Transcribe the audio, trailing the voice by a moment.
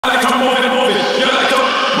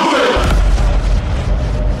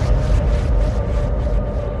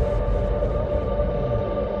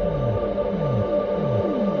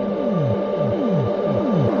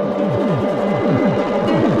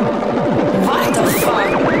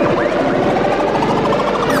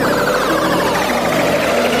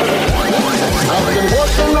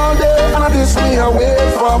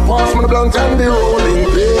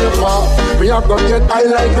I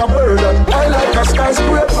like a bird, I like a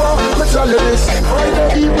skyscraper. Me tell you this,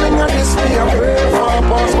 Friday evening and this me a pray for.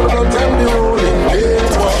 Pass me the time the rolling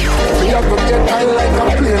paper. Me a go get I like a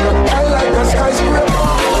plane, I like a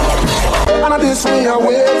skyscraper. And this me a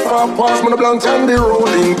wait for. Pass me the blunt and the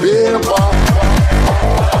rolling paper.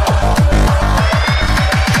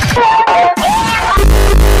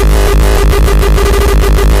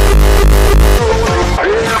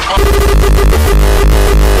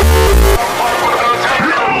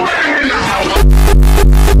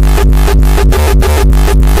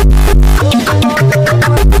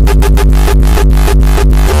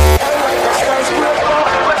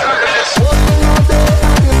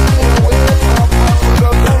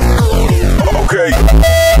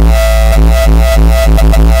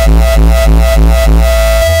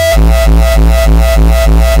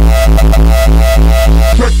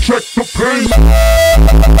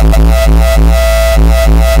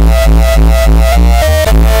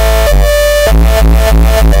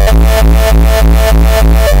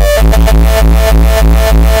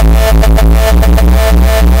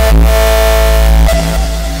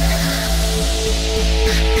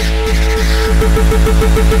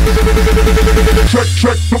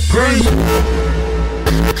 Check the pain.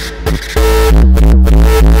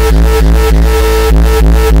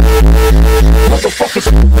 Motherfuckers.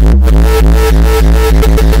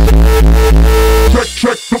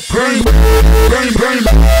 Check the pain. Pain.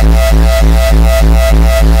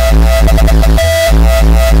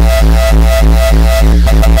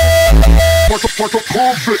 Motherfucker,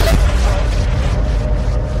 perfect.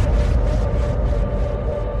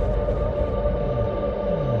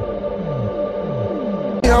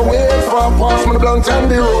 Pass me the blunt and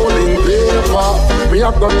the rolling paper. Me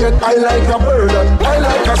a go get I like a bird, I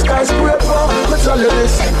like a skyscraper. Me tell you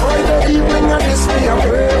this, Friday evening and this me a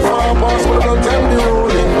pray for. Pass me the blunt and the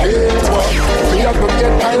rolling paper. Me a go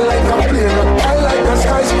get I like a plane, I like a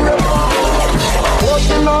skyscraper.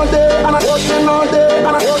 Working all day and I'm working all day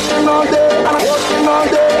and I'm working all day and I'm working all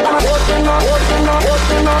day and I'm working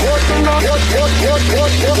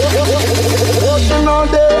all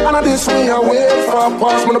day and this me a wait for.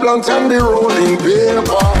 Pass me the blunt and the rolling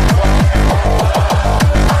paper.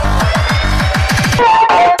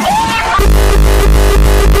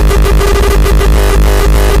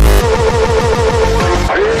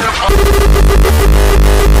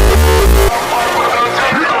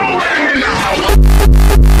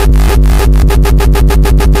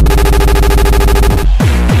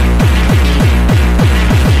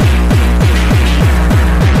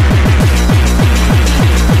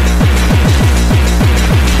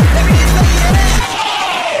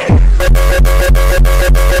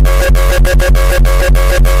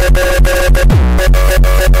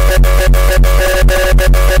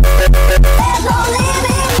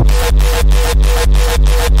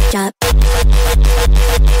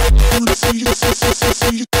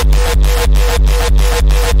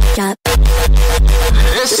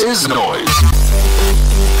 This is noise.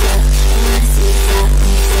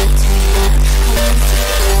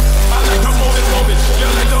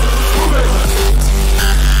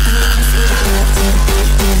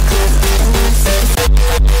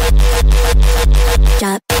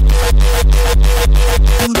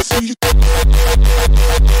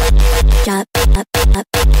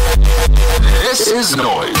 This is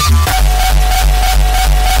noise.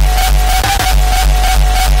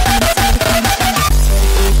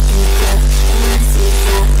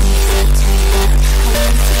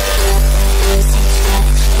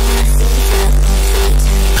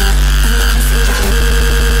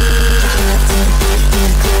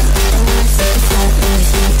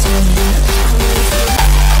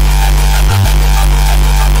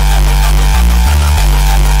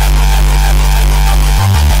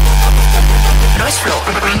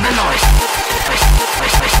 Bring the noise.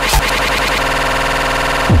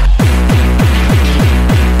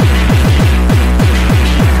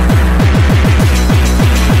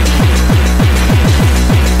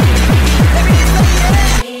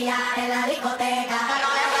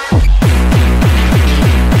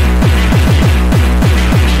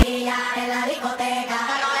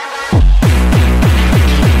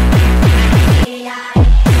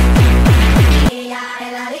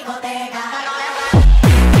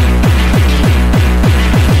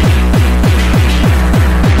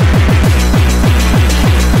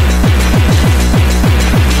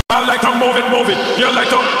 move it. You like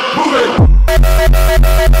to move it.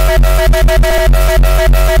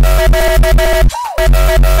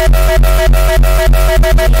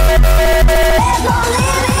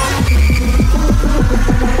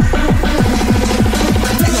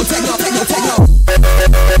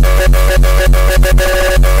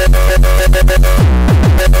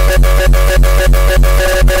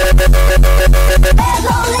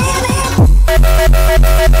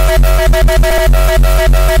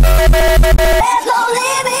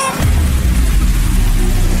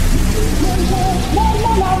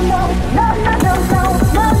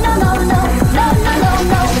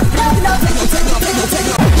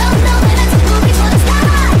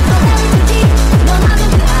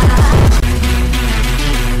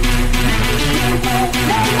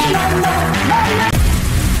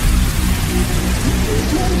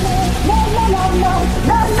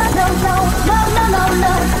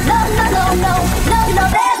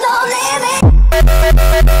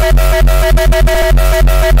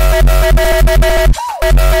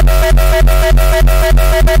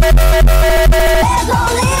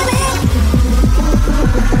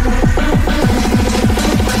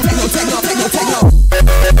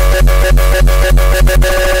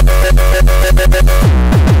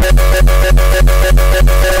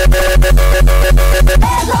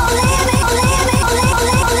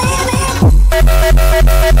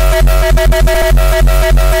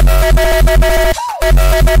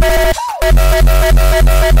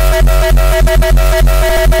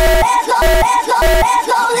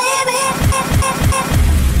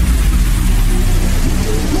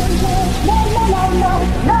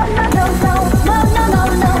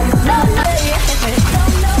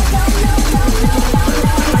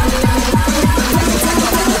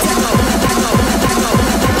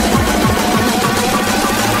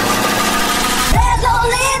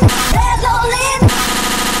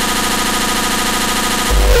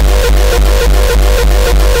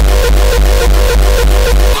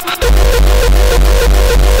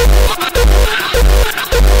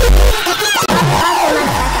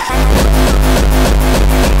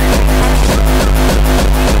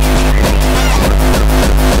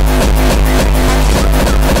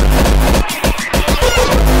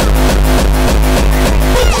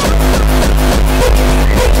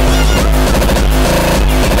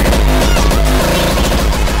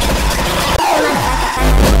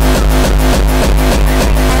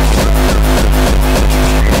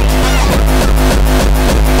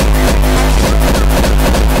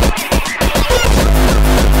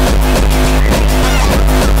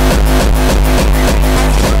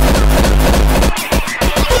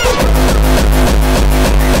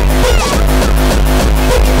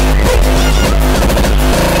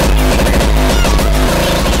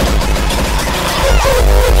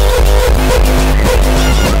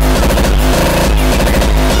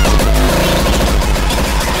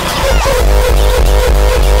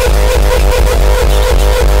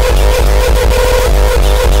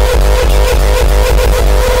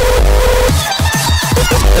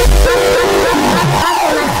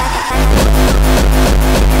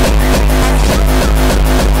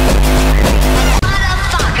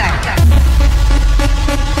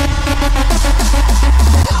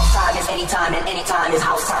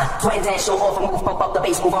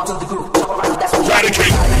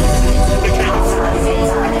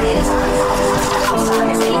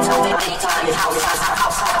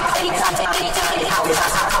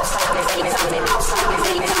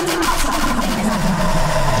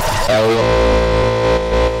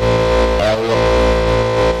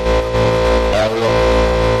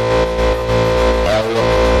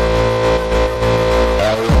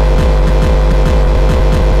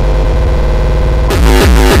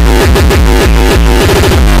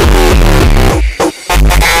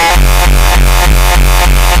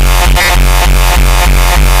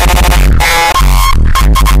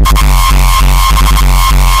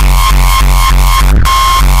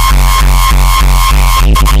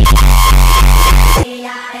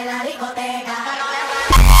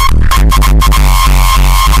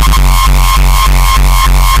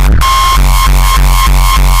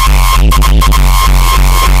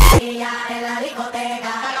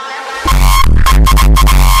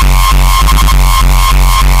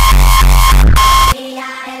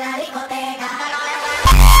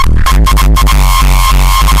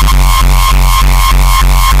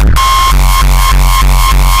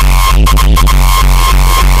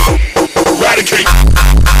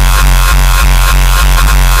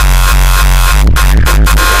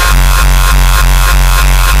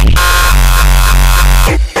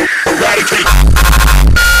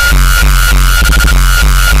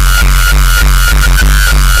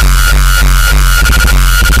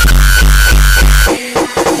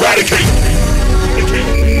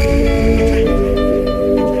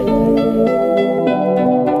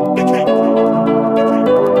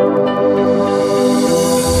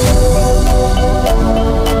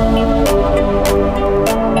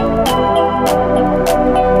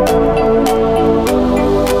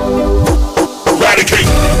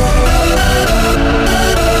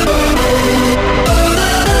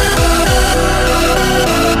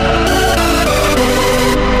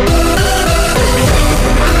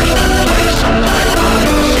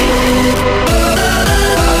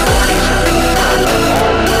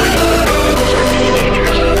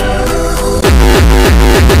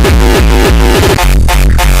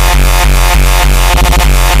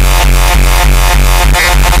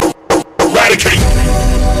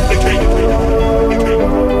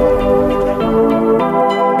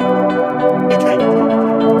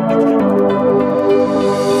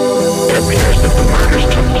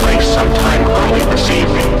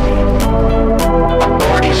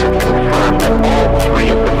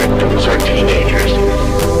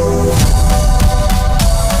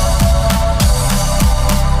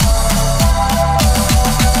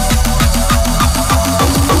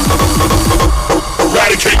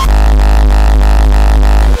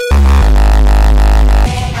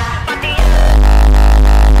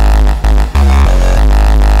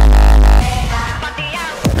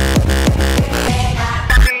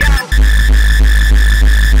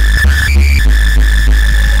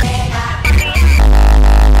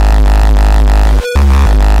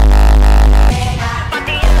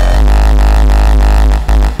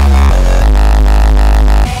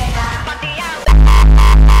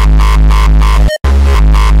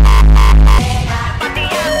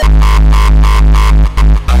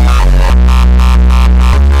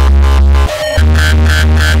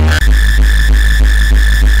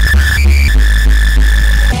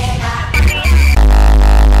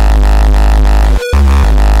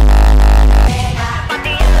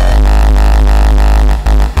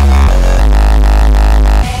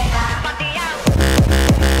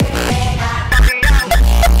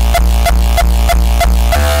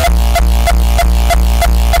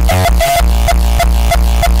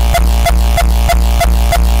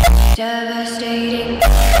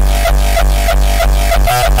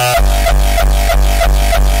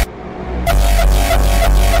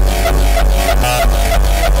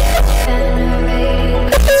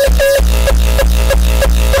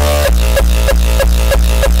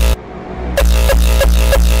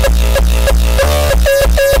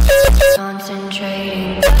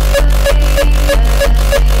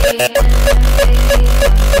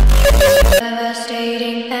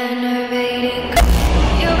 enervating.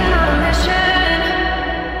 You've been on a mission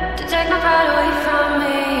to take my pride away from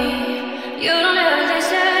me. You don't ever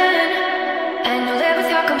listen, and you live with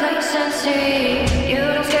your complacency. You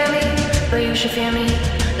don't scare me, but you should fear me.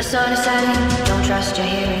 The sun is setting, don't trust your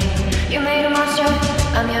hearing. You made a monster,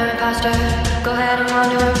 I'm your imposter. Go ahead and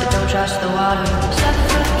wander, but don't trust the water.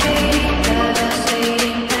 Suffocating,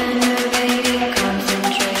 devastating, enervating,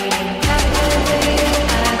 concentrating, captivating,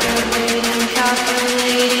 aggravating,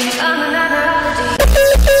 calculating. I'm an abnormality.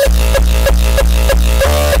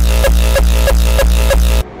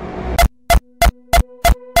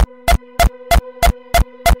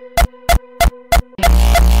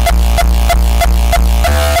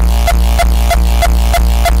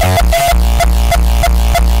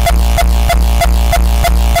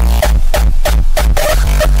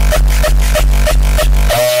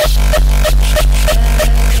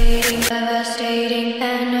 Devastating,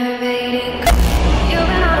 enervating. You've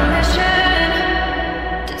been on a mission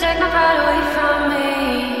to take my pride away from me.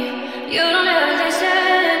 You don't ever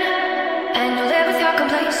listen, and you live with your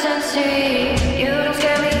complacency. You don't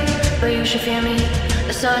scare me, but you should fear me.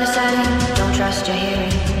 The sun is setting, don't trust your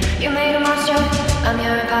hearing. You made a monster, I'm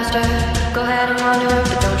your imposter. Go ahead and wander,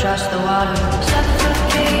 but don't trust the water.